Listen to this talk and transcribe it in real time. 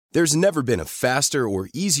There's never been a faster or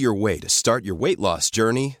easier way to start your weight loss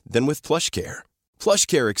journey than with PlushCare.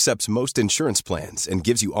 PlushCare accepts most insurance plans and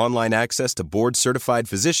gives you online access to board-certified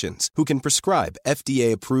physicians who can prescribe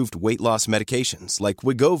FDA-approved weight loss medications like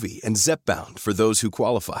Wegovy and Zepbound for those who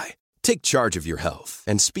qualify. Take charge of your health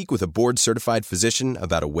and speak with a board-certified physician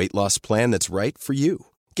about a weight loss plan that's right for you.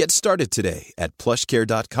 Get started today at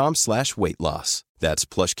plushcare.com/weight-loss. That's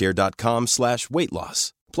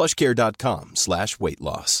plushcare.com/weight-loss.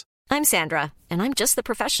 plushcare.com/weight-loss. I'm Sandra, and I'm just the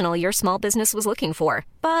professional your small business was looking for.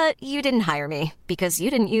 But you didn't hire me because you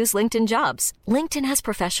didn't use LinkedIn Jobs. LinkedIn has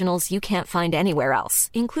professionals you can't find anywhere else,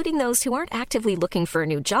 including those who aren't actively looking for a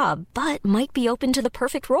new job, but might be open to the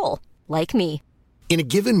perfect role, like me. In a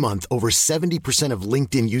given month, over 70% of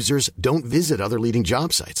LinkedIn users don't visit other leading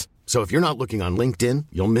job sites. So if you're not looking on LinkedIn,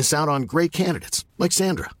 you'll miss out on great candidates like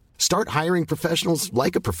Sandra. Start hiring professionals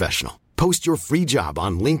like a professional. Post your free job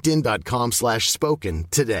on linkedin.com/spoken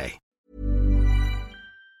today.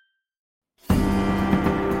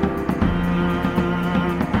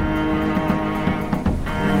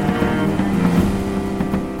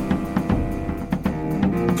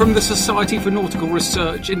 From the Society for Nautical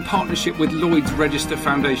Research in partnership with Lloyd's Register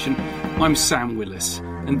Foundation, I'm Sam Willis,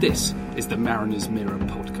 and this is the Mariner's Mirror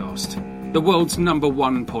podcast, the world's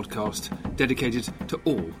 #1 podcast dedicated to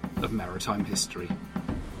all of maritime history.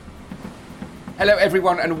 Hello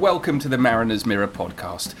everyone and welcome to the Mariner's Mirror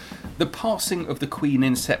podcast. The passing of the Queen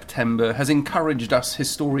in September has encouraged us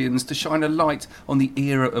historians to shine a light on the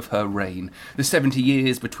era of her reign, the 70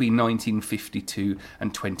 years between 1952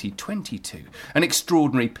 and 2022, an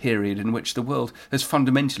extraordinary period in which the world has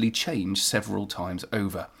fundamentally changed several times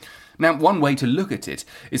over. Now, one way to look at it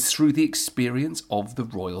is through the experience of the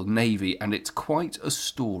Royal Navy, and it's quite a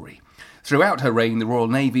story. Throughout her reign, the Royal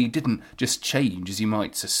Navy didn't just change, as you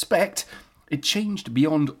might suspect, it changed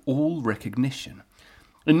beyond all recognition.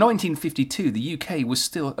 In 1952, the UK was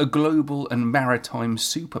still a global and maritime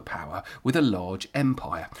superpower with a large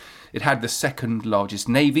empire. It had the second largest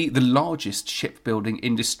navy, the largest shipbuilding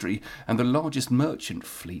industry, and the largest merchant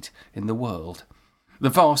fleet in the world. The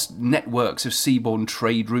vast networks of seaborne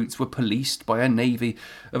trade routes were policed by a navy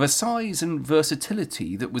of a size and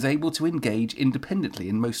versatility that was able to engage independently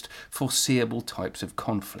in most foreseeable types of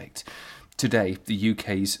conflict. Today, the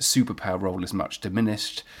UK's superpower role is much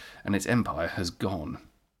diminished, and its empire has gone.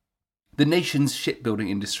 The nation's shipbuilding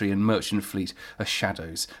industry and merchant fleet are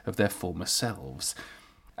shadows of their former selves.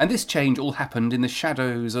 And this change all happened in the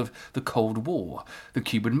shadows of the Cold War, the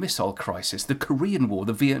Cuban Missile Crisis, the Korean War,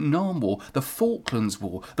 the Vietnam War, the Falklands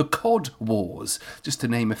War, the Cod Wars, just to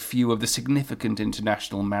name a few of the significant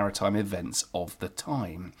international maritime events of the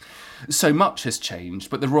time. So much has changed,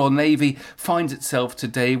 but the Royal Navy finds itself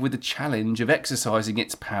today with the challenge of exercising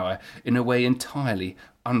its power in a way entirely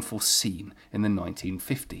unforeseen in the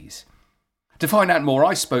 1950s. To find out more,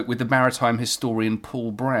 I spoke with the maritime historian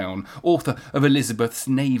Paul Brown, author of Elizabeth's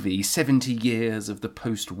Navy, 70 Years of the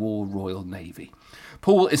Post-War Royal Navy.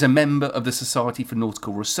 Paul is a member of the Society for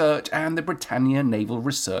Nautical Research and the Britannia Naval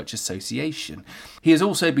Research Association. He has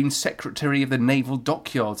also been Secretary of the Naval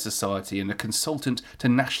Dockyard Society and a consultant to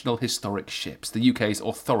National Historic Ships, the UK's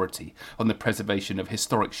authority on the preservation of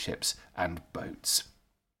historic ships and boats.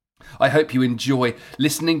 I hope you enjoy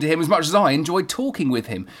listening to him as much as I enjoyed talking with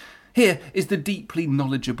him. Here is the deeply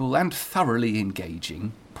knowledgeable and thoroughly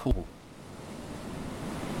engaging Paul.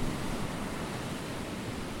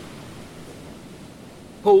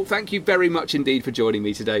 Paul, thank you very much indeed for joining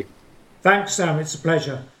me today. Thanks, Sam. It's a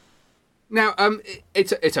pleasure. Now,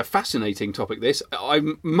 it's a fascinating topic, this.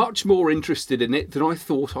 I'm much more interested in it than I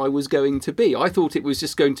thought I was going to be. I thought it was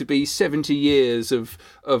just going to be 70 years of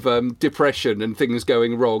depression and things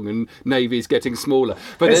going wrong and navies getting smaller.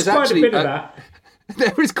 But there's quite actually a bit of that.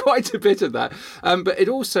 There is quite a bit of that, but it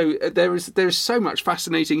also there is so much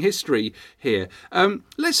fascinating history here.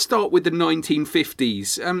 Let's start with the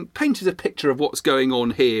 1950s. Paint us a picture of what's going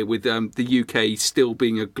on here with the UK still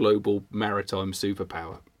being a global maritime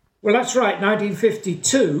superpower. Well, that's right.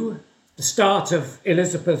 1952, the start of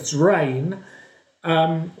Elizabeth's reign.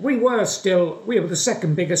 We were the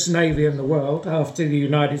second biggest navy in the world after the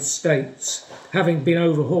United States, having been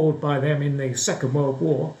overhauled by them in the Second World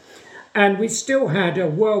War. And we still had a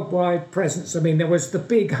worldwide presence. I mean, there was the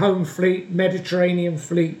big home fleet, Mediterranean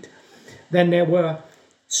fleet. Then there were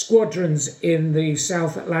squadrons in the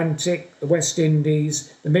South Atlantic, the West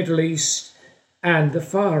Indies, the Middle East, and the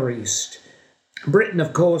Far East. Britain,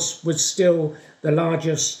 of course, was still the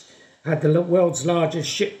largest, had the world's largest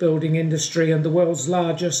shipbuilding industry and the world's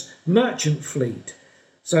largest merchant fleet.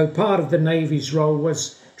 So part of the Navy's role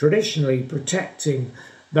was traditionally protecting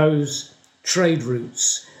those trade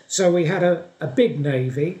routes. So we had a big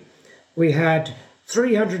navy. We had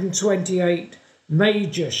 328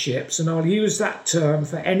 major ships, and I'll use that term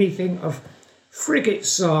for anything of frigate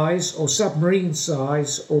size or submarine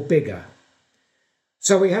size or bigger.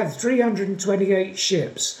 So we had 328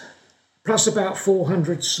 ships, plus about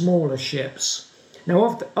 400 smaller ships.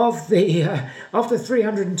 Now, of the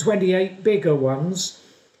 328 bigger ones,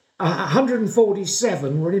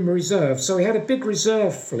 147 were in reserve. So we had a big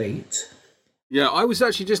reserve fleet. Yeah, I was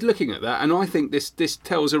actually just looking at that, and I think this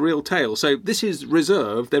tells a real tale. So this is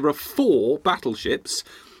reserve. There are 4 battleships,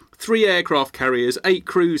 3 aircraft carriers, 8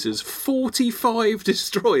 cruisers, 45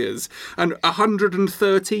 destroyers, and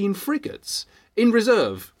 113 frigates in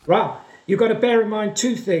reserve. Right. You've got to bear in mind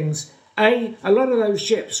 2 things. A lot of those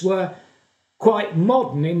ships were quite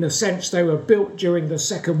modern in the sense they were built during the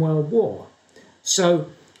Second World War. So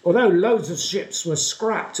although loads of ships were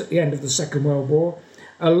scrapped at the end of the Second World War,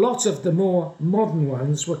 a lot of the more modern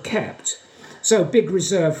ones were kept. So big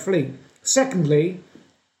reserve fleet. Secondly,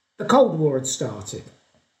 the Cold War had started.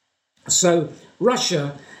 So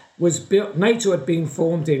Russia was built, NATO had been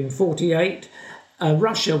formed in 1948.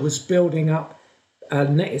 Russia was building up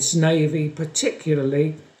its navy,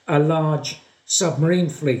 particularly a large submarine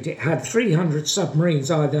fleet. It had 300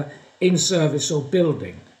 submarines either in service or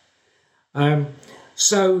building.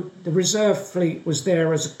 So the reserve fleet was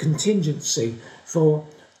there as a contingency for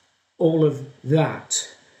all of that.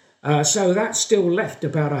 So that still left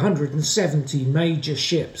about 170 major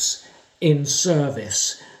ships in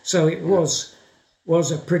service. So it was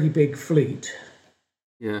a pretty big fleet.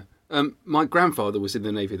 Yeah. My grandfather was in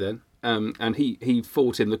the Navy then, and he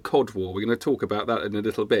fought in the Cod War. We're going to talk about that in a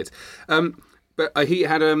little bit. But he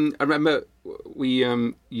had, I remember we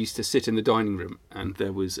used to sit in the dining room, and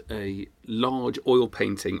there was a large oil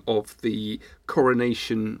painting of the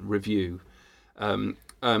Coronation Review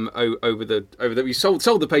over the we sold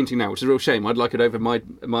the painting now, which is a real shame. I'd like it over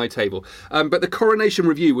my table. But the Coronation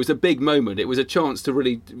Review was a big moment. It was a chance to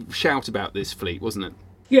really shout about this fleet, wasn't it?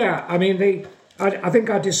 Yeah, I mean, I think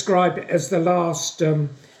I describe it as the last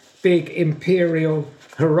big imperial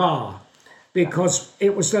hurrah, because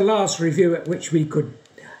it was the last review at which we could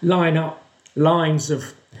line up lines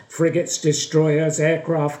of frigates, destroyers,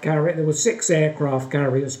 aircraft carriers. There were 6 aircraft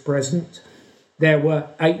carriers present. There were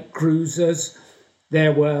 8 cruisers.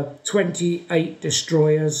 There were 28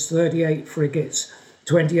 destroyers, 38 frigates,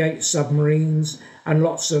 28 submarines, and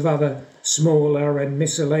lots of other smaller and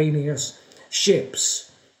miscellaneous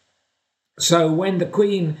ships. So when the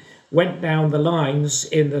Queen went down the lines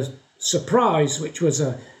in the Surprise, which was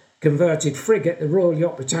a converted frigate, the Royal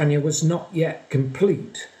Yacht Britannia was not yet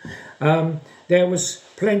complete. There was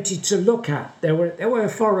plenty to look at. There were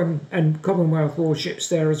foreign and Commonwealth warships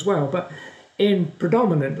there as well, but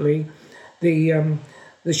predominantly the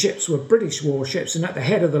ships were British warships, and at the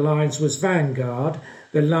head of the lines was Vanguard,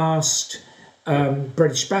 the last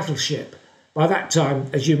British battleship. By that time,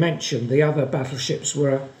 as you mentioned, the other battleships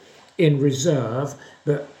were in reserve,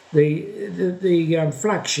 but the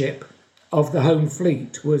flagship of the home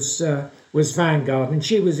fleet was Vanguard, and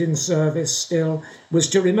she was in service still, was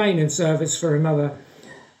to remain in service for another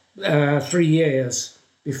 3 years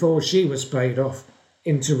before she was paid off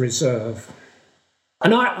into reserve.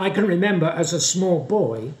 And I can remember as a small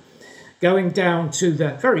boy going down to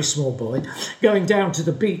the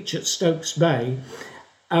beach at Stokes Bay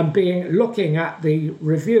and looking at the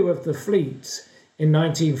review of the fleet in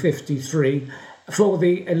 1953 for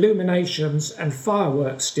the illuminations and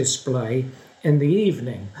fireworks display in the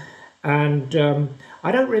evening. And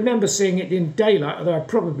I don't remember seeing it in daylight, although I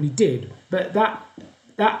probably did. But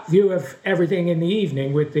that view of everything in the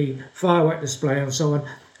evening with the firework display and so on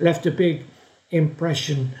left a big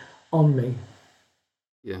impression on me.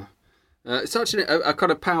 Yeah. Such a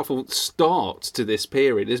kind of powerful start to this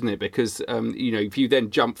period, isn't it? Because, if you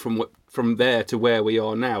then jump from there to where we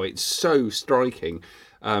are now, it's so striking.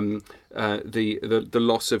 The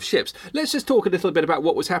loss of ships. Let's just talk a little bit about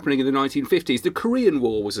what was happening in the 1950s. The Korean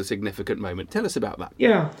War was a significant moment. Tell us about that.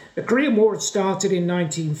 Yeah, the Korean War had started in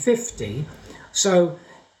 1950,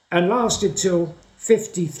 and lasted till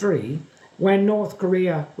 1953, when North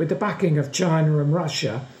Korea, with the backing of China and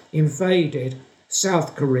Russia, invaded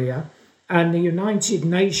South Korea, and the United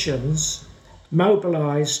Nations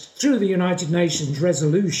mobilised, through the United Nations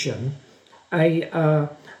resolution, an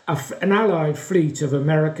allied fleet of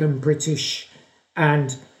American, British,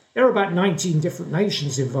 and there were about 19 different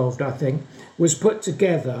nations involved, I think, was put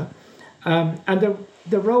together. And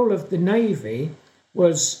the role of the Navy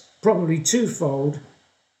was probably twofold,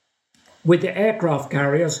 with the aircraft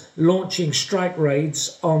carriers launching strike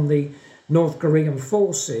raids on the North Korean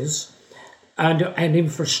forces and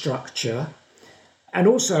infrastructure, and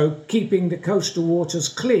also keeping the coastal waters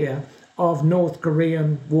clear of North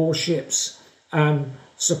Korean warships and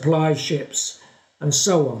supply ships and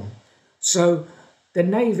so on. So the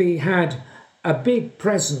Navy had a big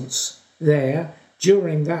presence there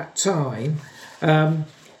during that time, and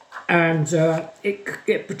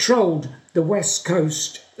it patrolled the west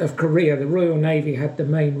coast of Korea. The Royal Navy had the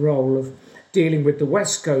main role of dealing with the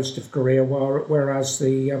west coast of Korea, whereas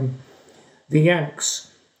the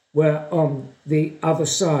Yanks were on the other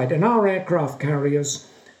side. And our aircraft carriers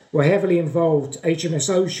were heavily involved.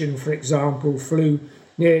 HMS Ocean, for example, flew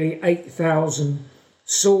nearly 8,000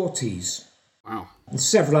 sorties. Wow. And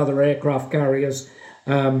several other aircraft carriers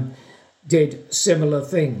did similar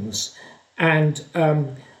things. And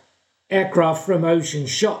aircraft from Ocean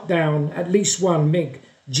shot down at least one MiG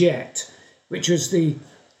jet, which was the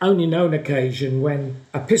only known occasion when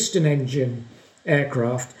a piston engine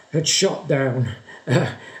aircraft had shot down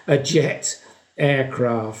a jet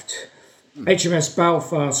aircraft. HMS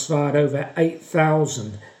Belfast fired over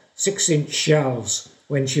 8,000 6-inch shells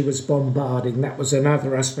when she was bombarding. That was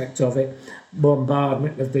another aspect of it,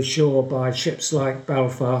 bombardment of the shore by ships like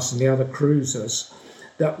Belfast and the other cruisers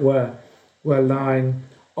that were lying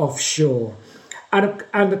offshore. And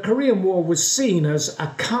the Korean War was seen as a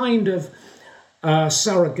kind of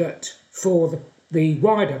surrogate for the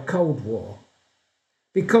wider Cold War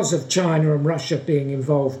because of China and Russia being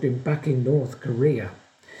involved in backing North Korea.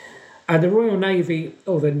 And the Royal Navy,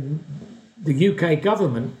 or the UK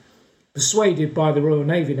government, persuaded by the Royal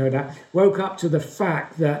Navy, no doubt, woke up to the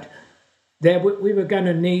fact that we were going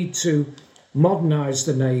to need to modernise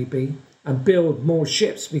the Navy and build more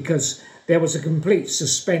ships, because there was a complete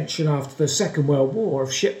suspension after the Second World War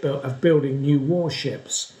of building new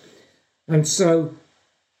warships. And so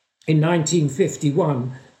in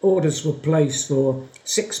 1951, orders were placed for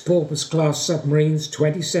 6 Porpoise-class submarines,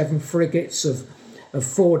 27 frigates of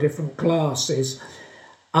 4 different classes,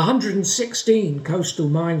 116 coastal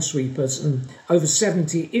minesweepers and over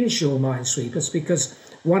 70 inshore minesweepers, because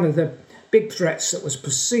one of the big threats that was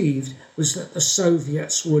perceived was that the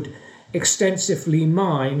Soviets would extensively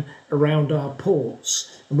mine around our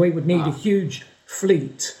ports, and we would need a huge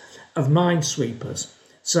fleet of minesweepers.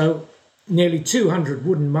 So nearly 200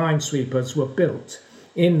 wooden minesweepers were built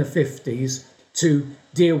in the 50s to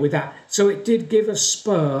deal with that. So it did give a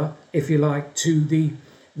spur, if you like, to the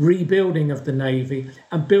rebuilding of the Navy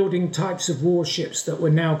and building types of warships that were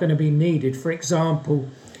now going to be needed. For example,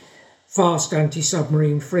 fast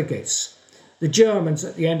anti-submarine frigates. The Germans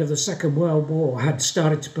at the end of the Second World War had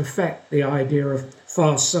started to perfect the idea of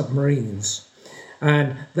fast submarines,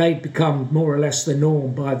 and they'd become more or less the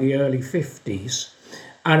norm by the early 50s.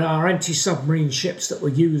 And our anti-submarine ships that were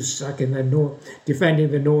used, like in the north,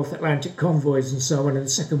 defending the North Atlantic convoys and so on in the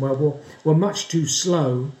Second World War, were much too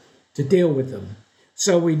slow to deal with them.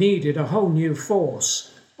 So we needed a whole new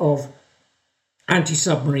force of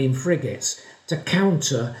anti-submarine frigates to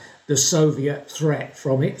counter the Soviet threat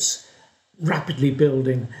from its rapidly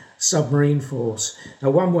building submarine force.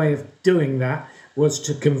 Now, one way of doing that was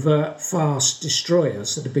to convert fast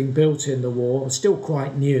destroyers that had been built in the war, still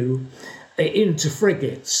quite new, into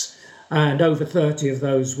frigates, and over 30 of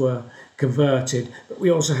those were converted. But we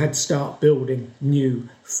also had to start building new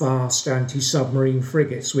fast anti-submarine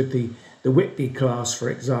frigates with the Whitby class, for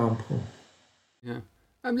example. Yeah.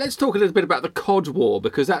 Let's talk a little bit about the Cod War,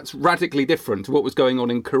 because that's radically different to what was going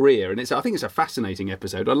on in Korea, and I think it's a fascinating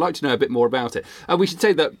episode. I'd like to know a bit more about it. We should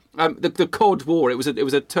say that the Cod War, it was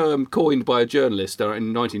a term coined by a journalist in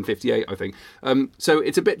 1958, I think. So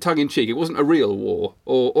it's a bit tongue-in-cheek. It wasn't a real war,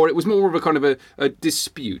 or it was more of a kind of a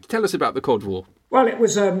dispute. Tell us about the Cod War. Well, it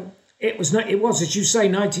was, as you say,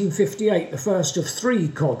 1958, the first of 3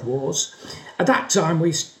 Cod Wars. At that time,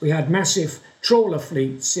 we had massive trawler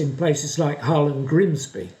fleets in places like Hull and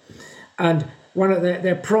Grimsby, and one of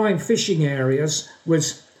their prime fishing areas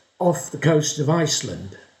was off the coast of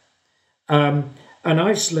Iceland. And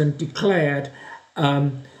Iceland declared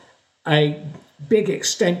a big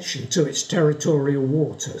extension to its territorial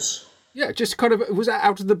waters. Yeah, just kind of, was that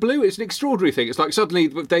out of the blue? It's an extraordinary thing. It's like suddenly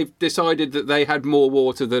they've decided that they had more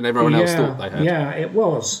water than everyone else thought they had. Yeah, it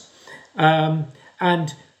was.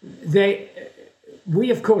 And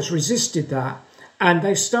we, of course, resisted that, and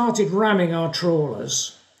they started ramming our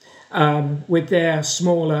trawlers with their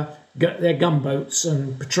their gunboats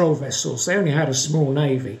and patrol vessels. They only had a small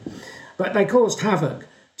navy, but they caused havoc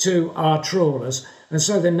to our trawlers, and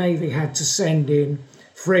so the Navy had to send in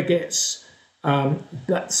frigates,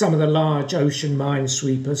 but some of the large ocean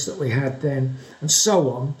minesweepers that we had then, and so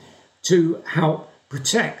on, to help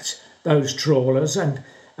protect those trawlers. And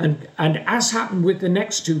And as happened with the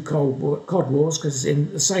next two Cod Wars, because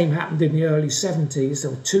the same happened in the early 70s,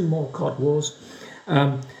 there were two more Cod Wars.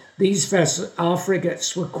 Our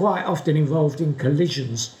frigates were quite often involved in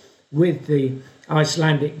collisions with the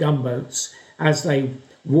Icelandic gunboats as they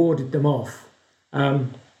warded them off. But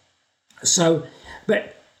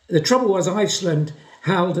the trouble was Iceland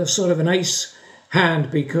held a sort of an ace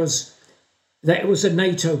hand because it was a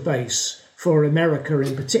NATO base for America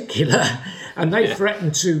in particular, and they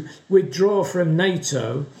threatened to withdraw from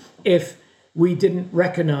NATO if we didn't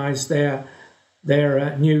recognise their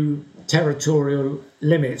new territorial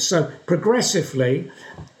limits. So progressively,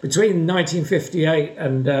 between 1958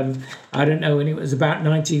 and I don't know, when it was about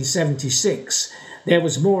 1976, there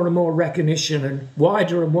was more and more recognition and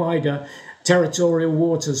wider territorial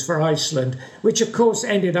waters for Iceland, which of course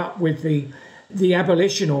ended up with the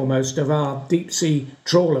abolition almost of our deep sea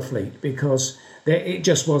trawler fleet, because it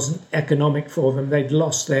just wasn't economic for them. They'd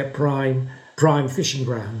lost their prime fishing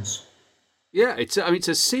grounds. Yeah, it's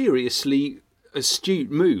a seriously astute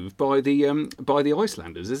move by the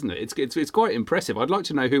Icelanders, isn't it? It's quite impressive. I'd like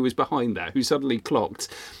to know who was behind that, who suddenly clocked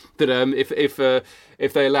that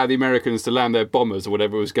if they allow the Americans to land their bombers or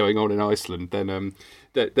whatever was going on in Iceland, then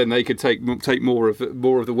they could take more of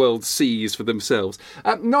the world's seas for themselves.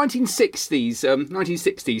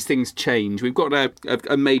 1960s things change. We've got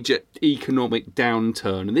a major economic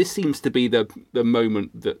downturn, and this seems to be the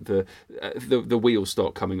moment that the wheels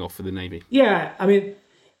start coming off for the Navy. Yeah, I mean,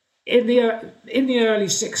 in the early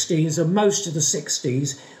 60s and most of the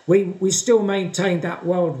 60s, we still maintained that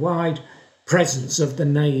worldwide presence of the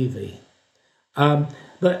Navy.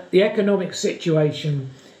 But the economic situation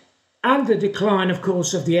and the decline, of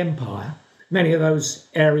course, of the empire, many of those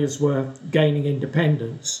areas were gaining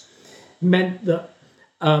independence, meant that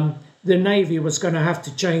the Navy was going to have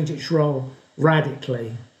to change its role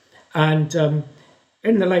radically. And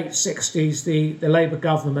in the late 60s, the Labour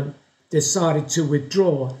government decided to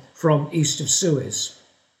withdraw from east of Suez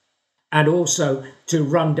and also to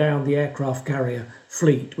run down the aircraft carrier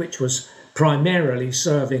fleet, which was primarily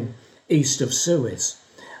serving east of Suez.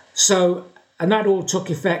 And that all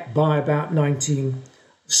took effect by about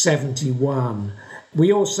 1971.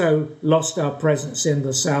 We also lost our presence in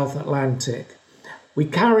the South Atlantic. We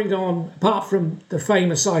carried on, apart from the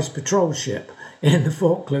famous ice patrol ship in the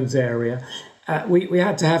Falklands area, we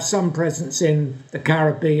had to have some presence in the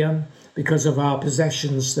Caribbean because of our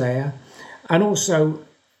possessions there. And also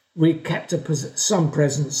we kept some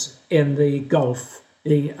presence in the Gulf,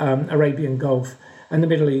 the Arabian Gulf and the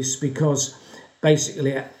Middle East, because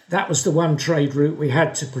basically that was the one trade route we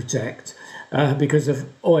had to protect because of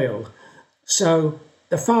oil. So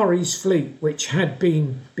the Far East Fleet, which had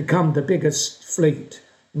become the biggest fleet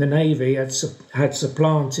in the Navy, had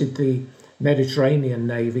supplanted the Mediterranean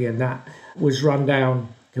Navy, and that was run down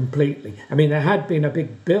completely. I mean, there had been a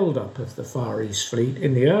big build-up of the Far East Fleet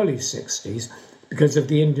in the early 60s because of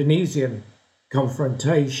the Indonesian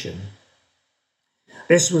confrontation.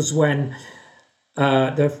 This was when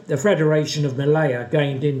the Federation of Malaya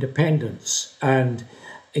gained independence and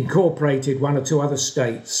incorporated one or two other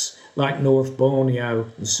states like North Borneo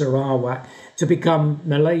and Sarawak to become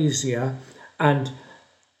Malaysia. And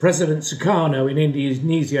President Sukarno in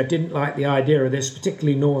Indonesia didn't like the idea of this,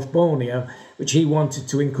 particularly North Borneo, which he wanted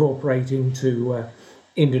to incorporate into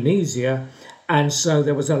Indonesia. And so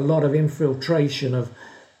there was a lot of infiltration of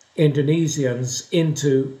Indonesians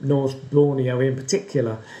into North Borneo in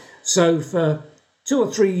particular. So for 2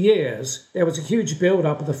 or 3 years, there was a huge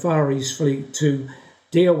build-up of the Far East Fleet to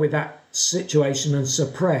deal with that situation and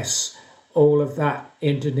suppress all of that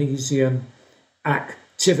Indonesian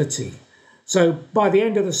activity. So by the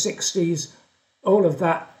end of the 60s, all of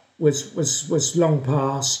that was long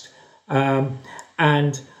past,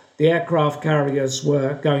 and the aircraft carriers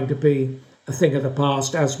were going to be a thing of the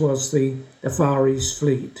past, as was the Far East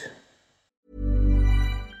Fleet.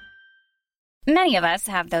 Many of us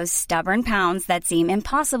have those stubborn pounds that seem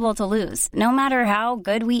impossible to lose, no matter how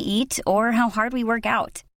good we eat or how hard we work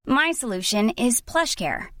out. My solution is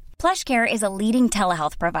PlushCare. PlushCare is a leading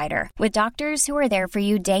telehealth provider with doctors who are there for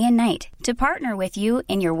you day and night to partner with you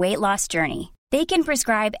in your weight loss journey. They can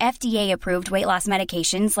prescribe FDA-approved weight loss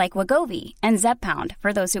medications like Wegovy and Zepbound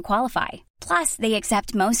for those who qualify. Plus, they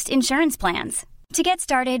accept most insurance plans. To get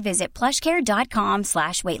started, visit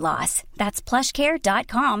plushcare.com/weightloss. That's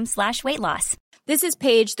plushcare.com/weightloss. This is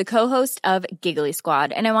Paige, the co-host of Giggly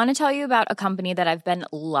Squad, and I want to tell you about a company that I've been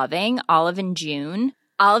loving, Olive & June.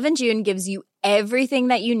 Olive & June gives you everything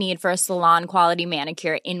that you need for a salon-quality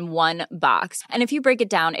manicure in one box. And if you break it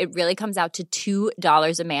down, it really comes out to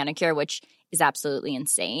 $2 a manicure, which is absolutely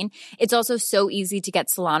insane. It's also so easy to get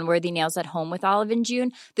salon-worthy nails at home with Olive &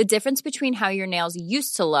 June. The difference between how your nails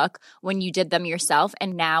used to look when you did them yourself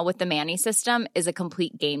and now with the Mani system is a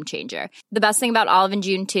complete game changer. The best thing about Olive &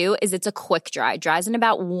 June, too, is it's a quick dry. Dries in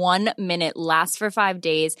about 1 minute, lasts for 5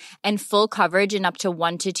 days, and full coverage in up to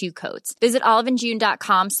 1 to 2 coats. Visit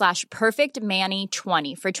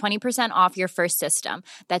oliveandjune.com/perfectmani20 for 20% off your first system.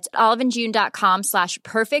 That's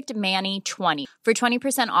oliveandjune.com/perfectmani20 for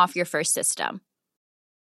 20% off your first system.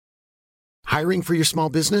 Hiring for your small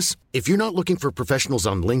business? If you're not looking for professionals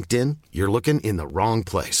on LinkedIn, you're looking in the wrong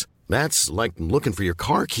place. That's like looking for your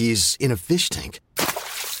car keys in a fish tank.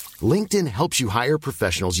 LinkedIn helps you hire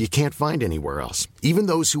professionals you can't find anywhere else, even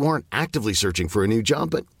those who aren't actively searching for a new job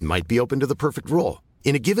but might be open to the perfect role.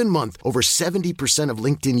 In a given month, over 70% of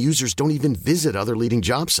LinkedIn users don't even visit other leading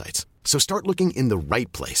job sites. So start looking in the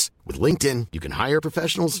right place. With LinkedIn, you can hire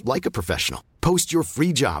professionals like a professional. Post your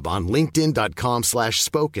free job on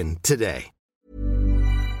linkedin.com/spoken today.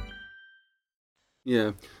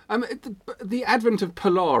 Yeah. The advent of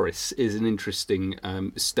Polaris is an interesting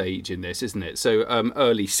stage in this, isn't it? So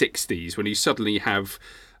early 60s, when you suddenly have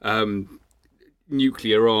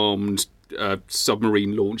nuclear-armed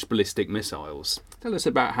submarine-launched ballistic missiles. Tell us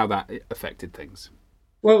about how that affected things.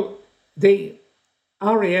 Well, the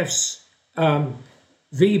RAF's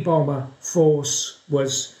V-bomber force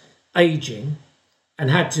was aging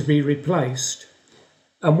and had to be replaced.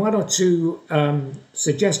 And 1 or 2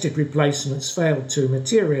 suggested replacements failed to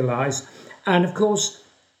materialise. And of course,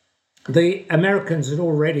 the Americans had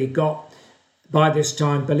already got, by this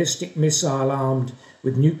time, ballistic missile armed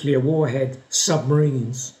with nuclear warhead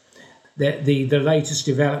submarines. The latest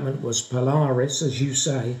development was Polaris, as you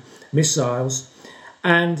say, missiles.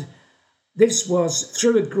 And this was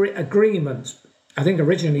through agreement, I think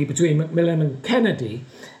originally between Macmillan and Kennedy,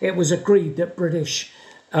 it was agreed that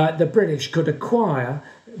the British could acquire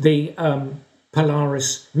the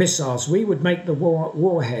Polaris missiles. We would make the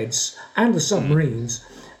warheads and the submarines.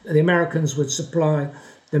 The Americans would supply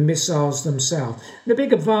the missiles themselves. The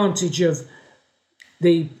big advantage of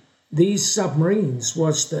these submarines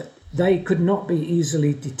was that they could not be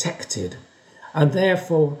easily detected, and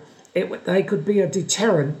therefore they could be a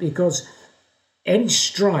deterrent, because any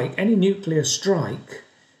nuclear strike,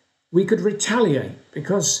 we could retaliate,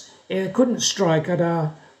 because it couldn't strike at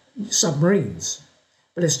our submarines,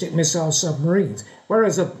 ballistic missile submarines,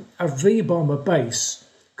 whereas a V-bomber base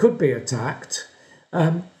could be attacked.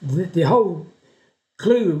 The whole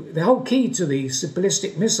key to these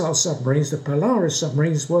ballistic missile submarines, the Polaris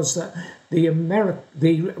submarines, was that the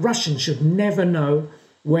Russians should never know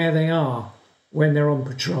where they are when they're on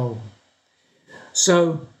patrol.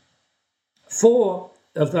 So 4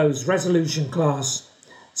 of those Resolution class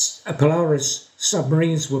Polaris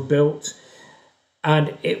submarines were built,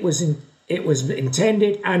 and it was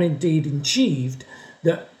intended and indeed achieved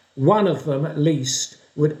that one of them at least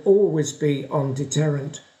would always be on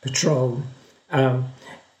deterrent patrol,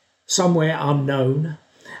 somewhere unknown,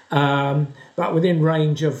 but within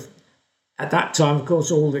range of, at that time, of course,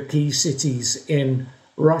 all the key cities in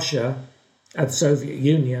Russia and the Soviet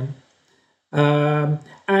Union.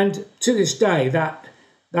 And to this day, that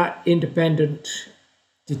independent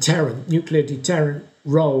nuclear deterrent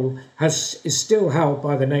role is still held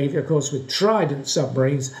by the Navy, of course, with Trident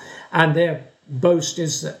submarines, and their boast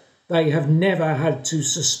is that they have never had to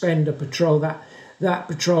suspend a patrol. That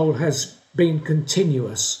patrol has been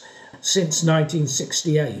continuous since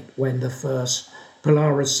 1968, when the first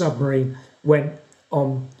Polaris submarine went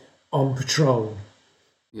on patrol.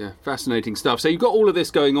 Yeah, fascinating stuff. So you've got all of this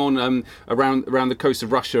going on around the coast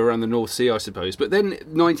of Russia, around the North Sea, I suppose. But then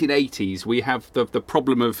 1980s, we have the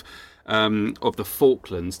problem of the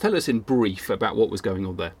Falklands. Tell us in brief about what was going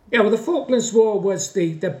on there. Yeah, well, the Falklands War was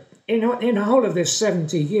in the whole of this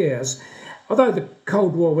 70 years, although the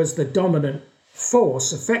Cold War was the dominant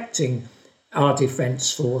force affecting our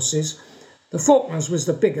defence forces, the Falklands was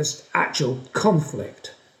the biggest actual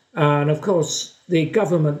conflict. And of course, the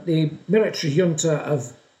government, the military junta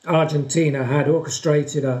of Argentina, had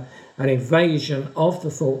orchestrated an invasion of the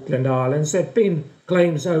Falkland Islands. There'd been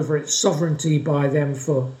claims over its sovereignty by them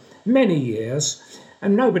for many years,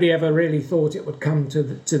 and nobody ever really thought it would come to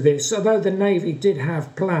this, although the Navy did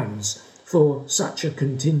have plans for such a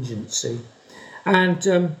contingency.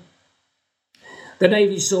 And the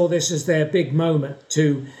Navy saw this as their big moment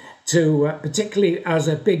to particularly as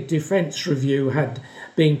a big defence review had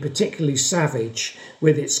been particularly savage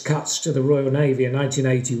with its cuts to the Royal Navy in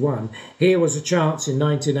 1981. Here was a chance in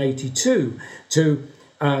 1982 to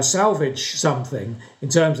salvage something in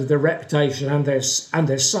terms of their reputation and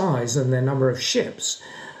their size and their number of ships.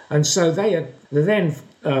 And so the then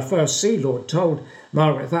First Sea Lord told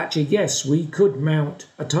Margaret Thatcher, yes, we could mount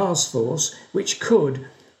a task force which could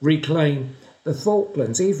reclaim the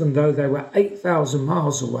Falklands, even though they were 8,000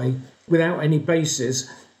 miles away without any bases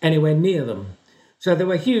anywhere near them. So there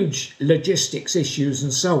were huge logistics issues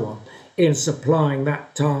and so on in supplying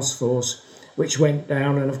that task force, which went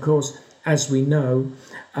down and, of course, as we know,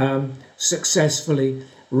 successfully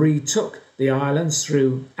retook the islands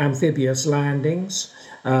through amphibious landings.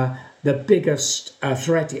 The biggest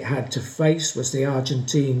threat it had to face was the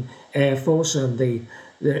Argentine Air Force and the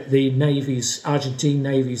Argentine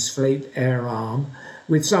Navy's Fleet Air Arm,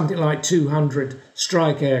 with something like 200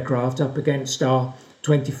 strike aircraft up against our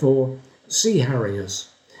 24 Sea Harriers.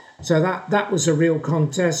 So that was a real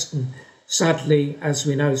contest, and sadly, as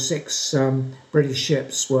we know, 6 British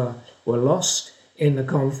ships were lost in the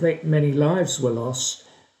conflict. Many lives were lost,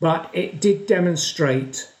 but it did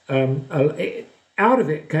demonstrate, out of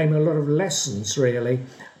it came a lot of lessons, really,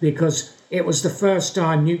 because it was the first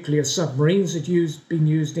time nuclear submarines had been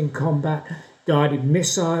used in combat. Guided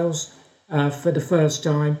missiles, for the first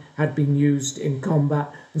time, had been used in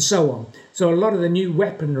combat, and so on. So a lot of the new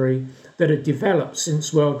weaponry that had developed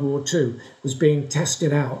since World War II was being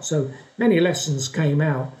tested out. So many lessons came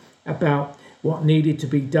out about what needed to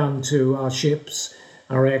be done to our ships,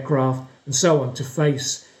 our aircraft, and so on, to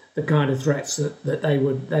face the kind of threats that they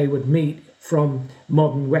would meet from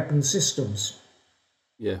modern weapon systems.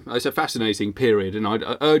 Yeah, it's a fascinating period, and I'd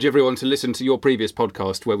urge everyone to listen to your previous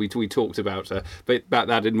podcast where we talked about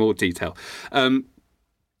that in more detail.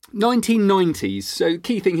 1990s, so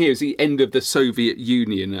key thing here is the end of the Soviet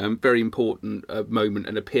Union, very important moment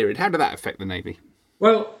and a period. How did that affect the Navy?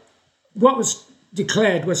 Well, what was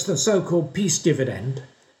declared was the so-called peace dividend.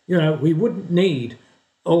 You know, we wouldn't need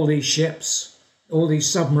all these ships, all these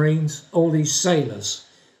submarines, all these sailors,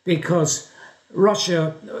 because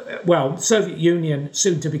Russia, well, Soviet Union,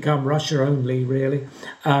 soon to become Russia only, really,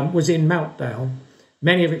 was in meltdown.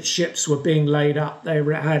 Many of its ships were being laid up. They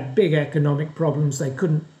had big economic problems. They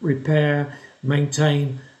couldn't repair,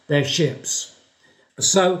 maintain their ships.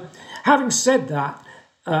 So, having said that,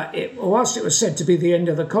 whilst it was said to be the end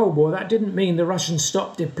of the Cold War, that didn't mean the Russians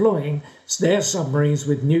stopped deploying their submarines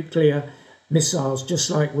with nuclear missiles, just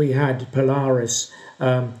like we had Polaris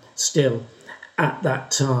still at that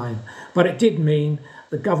time. But it did mean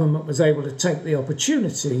the government was able to take the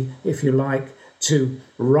opportunity, if you like, to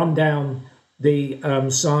run down the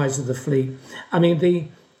size of the fleet. I mean,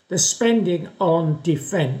 the spending on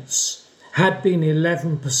defence had been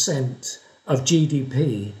 11% of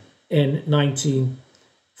GDP in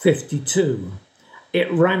 1952.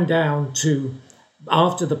 It ran down to,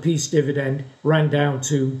 after the peace dividend, ran down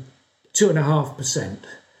to 2.5%.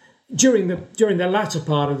 During the latter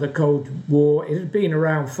part of the Cold War, it had been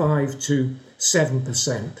around 5 to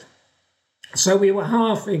 7%. So we were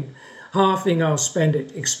halving our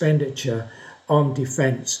expenditure on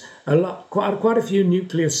defence. Quite a few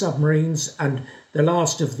nuclear submarines and the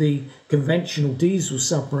last of the conventional diesel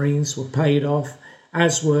submarines were paid off,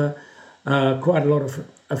 as were quite a lot of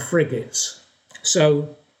frigates.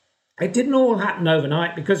 So it didn't all happen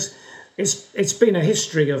overnight, because it's been a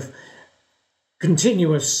history of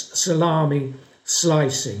continuous salami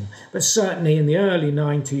slicing. But certainly in the early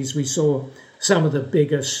 90s, we saw some of the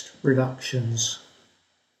biggest reductions.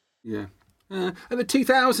 Yeah. And the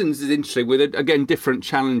 2000s is interesting, with, again, different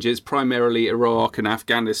challenges, primarily Iraq and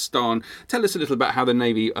Afghanistan. Tell us a little about how the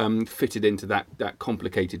Navy fitted into that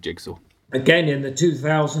complicated jigsaw. Again, in the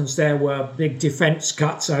 2000s, there were big defence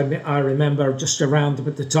cuts. I remember just around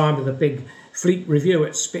at the time of the big fleet review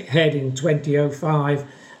at Spithead in 2005,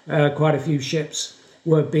 quite a few ships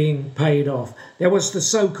were being paid off. There was the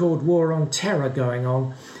so-called war on terror going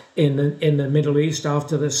on in the Middle East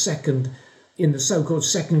after the so-called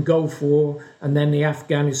Second Gulf War, and then the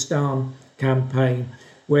Afghanistan campaign,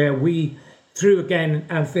 where we, through again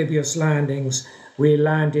amphibious landings, we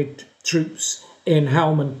landed troops in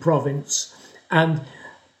Helmand province, and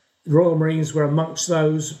the Royal Marines were amongst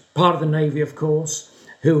those, part of the Navy, of course,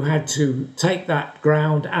 who had to take that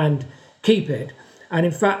ground and keep it. And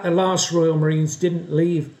in fact, the last Royal Marines didn't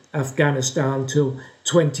leave Afghanistan till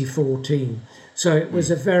 2014. So it was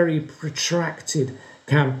a very protracted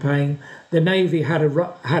campaign. The Navy had a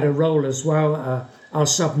role as well. Our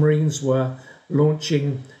submarines were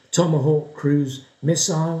launching Tomahawk cruise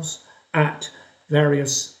missiles at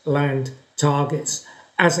various land targets,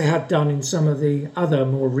 as they had done in some of the other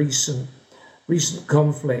more recent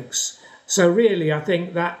conflicts. So really, I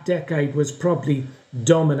think that decade was probably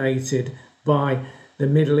dominated by the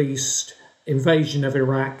Middle East, invasion of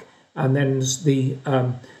Iraq, and then the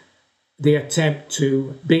attempt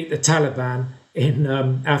to beat the Taliban in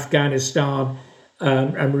Afghanistan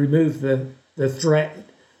and remove the threat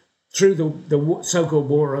through the so-called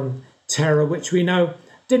war on terror, which we know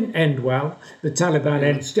didn't end well. The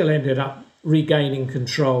Taliban still ended up regaining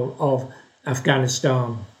control of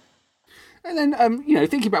Afghanistan. And then,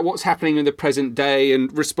 thinking about what's happening in the present day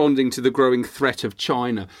and responding to the growing threat of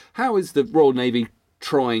China, how is the Royal Navy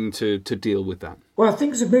trying to deal with that? Well,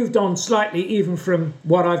 things have moved on slightly, even from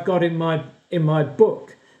what I've got in my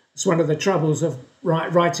book. It's one of the troubles of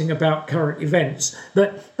writing about current events.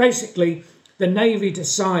 But basically, the Navy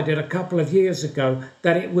decided a couple of years ago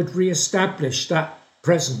that it would re-establish that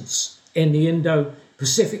presence in the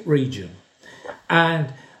Indo-Pacific region.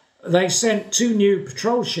 And they sent 2 new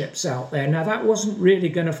patrol ships out there. Now, that wasn't really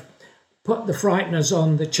going to put the frighteners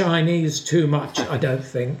on the Chinese too much, I don't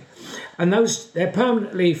think. And they're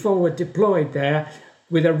permanently forward deployed there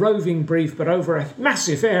with a roving brief, but over a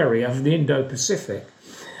massive area of the Indo-Pacific.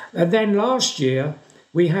 And then last year,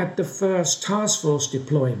 we had the first task force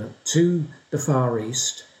deployment to the Far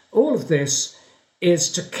East. All of this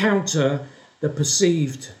is to counter the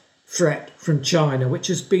perceived threat from China, which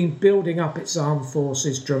has been building up its armed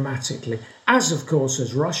forces dramatically, as of course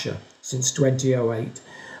as Russia since 2008.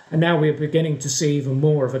 And now we're beginning to see even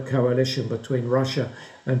more of a coalition between Russia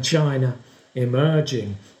and China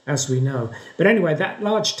emerging, as we know. But anyway, that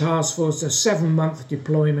large task force, a 7-month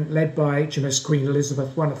deployment led by HMS Queen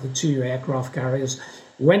Elizabeth, one of the 2 aircraft carriers,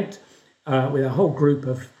 went with a whole group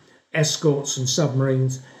of escorts and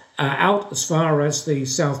submarines out as far as the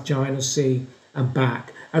South China Sea and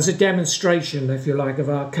back, as a demonstration, if you like, of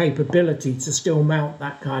our capability to still mount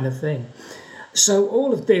that kind of thing. So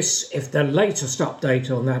all of this, if the latest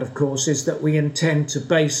update on that, of course, is that we intend to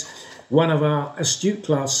base one of our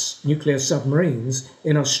Astute-class nuclear submarines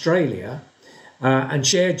in Australia and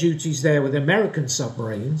share duties there with American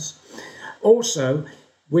submarines. Also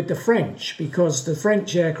with the French, because the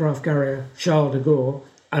French aircraft carrier Charles de Gaulle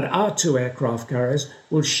and our 2 aircraft carriers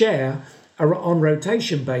will share, on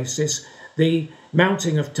rotation basis, the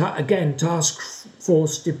mounting of, task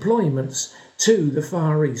force deployments to the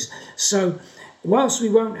Far East. So whilst we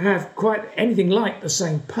won't have quite anything like the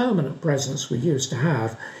same permanent presence we used to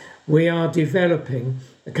have, we are developing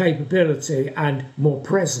a capability and more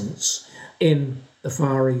presence in the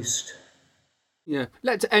Far East. Yeah.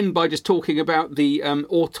 Let's end by just talking about the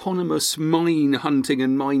autonomous mine hunting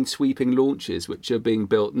and mine sweeping launches which are being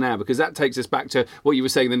built now, because that takes us back to what you were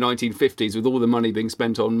saying in the 1950s with all the money being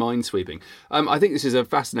spent on mine sweeping. I think this is a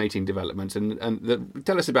fascinating development. And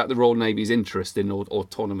tell us about the Royal Navy's interest in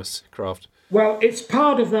autonomous craft. Well, it's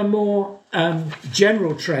part of a more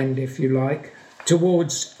general trend, if you like,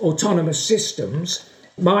 towards autonomous systems.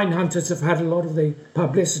 Mine hunters have had a lot of the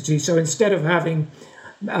publicity. So instead of having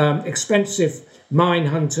expensive mine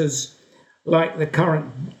hunters like the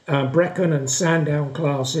current Brecon and Sandown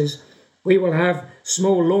classes, we will have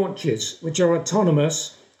small launches which are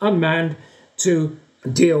autonomous, unmanned, to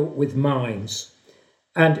deal with mines.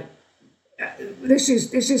 And this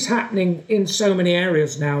is happening in so many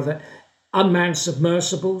areas now that unmanned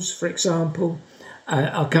submersibles, for example,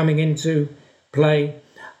 are coming into play.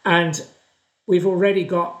 And we've already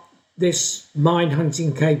got this mine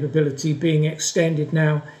hunting capability being extended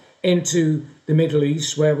now into the Middle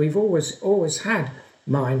East, where we've always had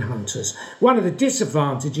mine hunters. One of the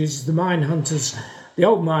disadvantages is the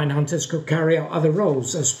old mine hunters could carry out other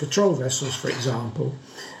roles as patrol vessels, for example.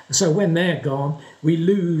 So when they're gone, we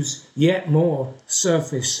lose yet more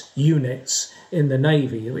surface units in the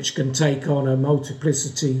Navy, which can take on a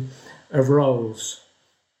multiplicity of roles.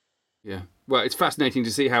 Yeah. Well, it's fascinating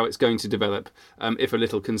to see how it's going to develop, if a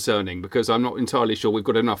little concerning, because I'm not entirely sure we've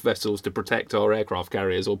got enough vessels to protect our aircraft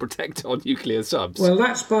carriers or protect our nuclear subs. Well,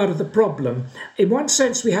 that's part of the problem. In one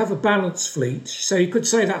sense, we have a balanced fleet, so you could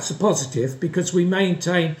say that's a positive, because we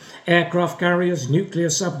maintain aircraft carriers, nuclear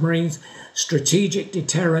submarines, strategic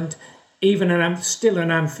deterrent, even still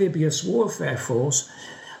an amphibious warfare force.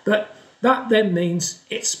 But that then means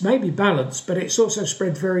it's maybe balanced, but it's also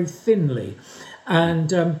spread very thinly.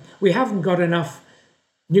 And we haven't got enough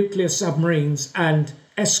nuclear submarines and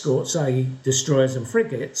escorts, i.e. destroyers and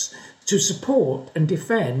frigates, to support and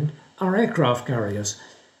defend our aircraft carriers.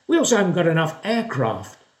 We also haven't got enough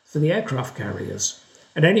aircraft for the aircraft carriers.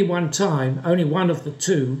 At any one time, only one of the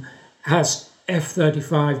 2 has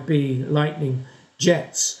F-35B Lightning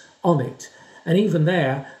jets on it. And even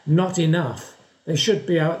there, not enough. They should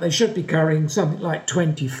be carrying something like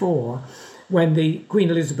 24. When the Queen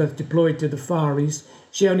Elizabeth deployed to the Far East,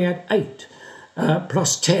 she only had 8,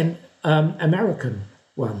 plus 10 American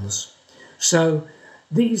ones. So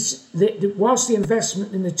whilst the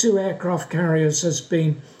investment in the 2 aircraft carriers has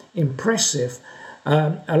been impressive,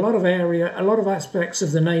 a lot of aspects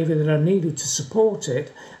of the Navy that are needed to support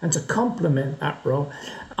it and to complement that role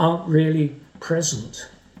aren't really present.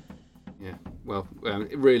 Yeah, well,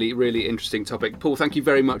 really, really interesting topic. Paul, thank you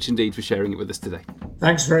very much indeed for sharing it with us today.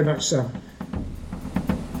 Thanks very much, Sam.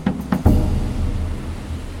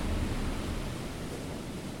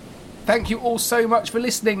 Thank you all so much for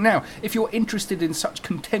listening. Now, if you're interested in such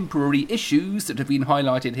contemporary issues that have been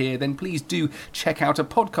highlighted here, then please do check out a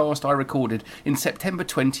podcast I recorded in September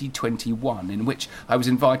 2021, in which I was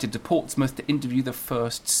invited to Portsmouth to interview the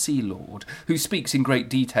First Sea Lord, who speaks in great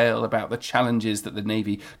detail about the challenges that the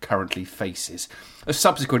Navy currently faces. A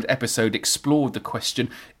subsequent episode explored the question,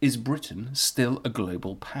 is Britain still a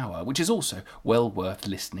global power? Which is also well worth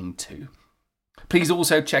listening to. Please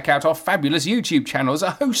also check out our fabulous YouTube channels,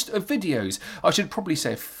 a host of videos, I should probably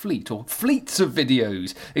say a fleet or fleets of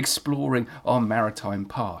videos, exploring our maritime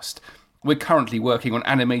past. We're currently working on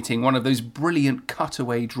animating one of those brilliant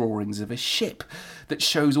cutaway drawings of a ship that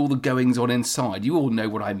shows all the goings-on inside. You all know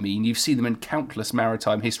what I mean. You've seen them in countless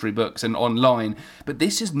maritime history books and online. But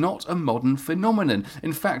this is not a modern phenomenon.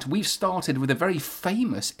 In fact, we've started with a very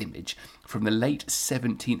famous image from the late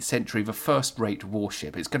 17th century of a first-rate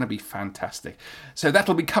warship. It's going to be fantastic. So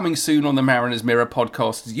that'll be coming soon on the Mariner's Mirror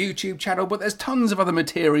podcast's YouTube channel, but there's tons of other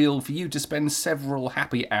material for you to spend several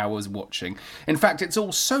happy hours watching. In fact, it's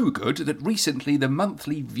all so good that recently the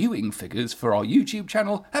monthly viewing figures for our YouTube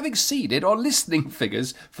channel have exceeded our listening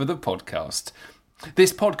figures for the podcast.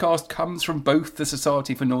 This podcast comes from both the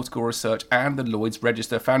Society for Nautical Research and the Lloyd's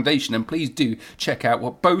Register Foundation, and please do check out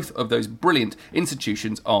what both of those brilliant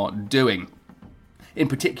institutions are doing. In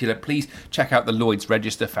particular, please check out the Lloyd's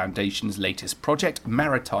Register Foundation's latest project,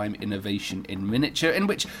 Maritime Innovation in Miniature, in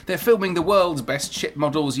which they're filming the world's best ship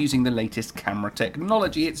models using the latest camera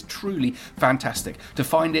technology. It's truly fantastic. To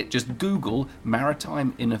find it, just Google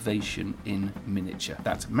Maritime Innovation in Miniature.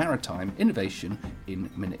 That's Maritime Innovation in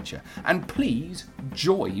Miniature. And please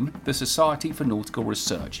join the Society for Nautical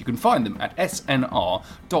Research. You can find them at snr.org.uk.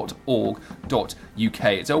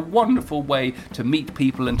 It's a wonderful way to meet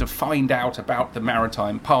people and to find out about the maritime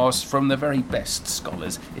past from the very best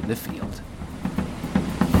scholars in the field.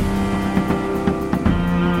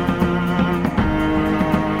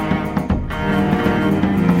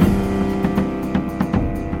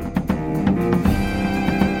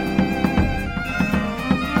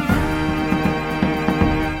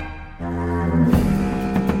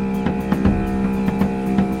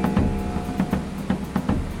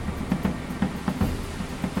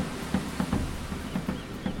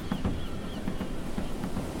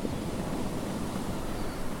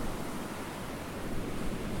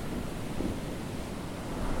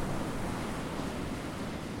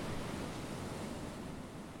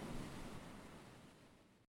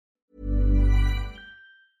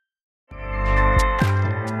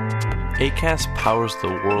 Acast powers the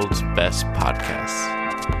world's best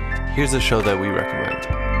podcasts. Here's a show that we recommend.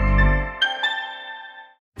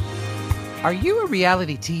 Are you a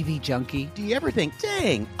reality TV junkie? Do you ever think,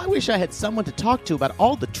 dang, I wish I had someone to talk to about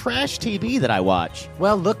all the trash TV that I watch?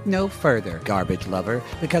 Well, look no further, garbage lover,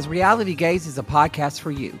 because Reality Gaze is a podcast for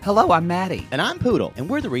you. Hello, I'm Maddie. And I'm Poodle, and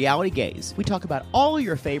we're the Reality Gaze. We talk about all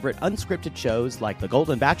your favorite unscripted shows like The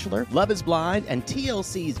Golden Bachelor, Love is Blind, and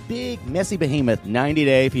TLC's big, messy behemoth, 90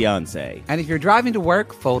 Day Fiancé. And if you're driving to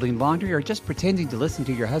work, folding laundry, or just pretending to listen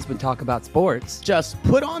to your husband talk about sports, just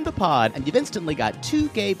put on the pod, and you've instantly got two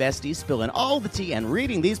gay besties spilling all the tea and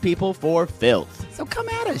reading these people for filth. So come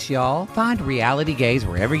at us, y'all. Find Reality Gaze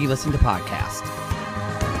wherever you listen to podcasts.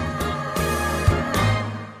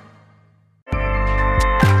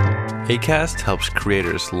 Acast helps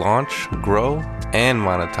creators launch, grow, and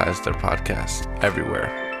monetize their podcasts everywhere.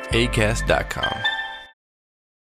 Acast.com.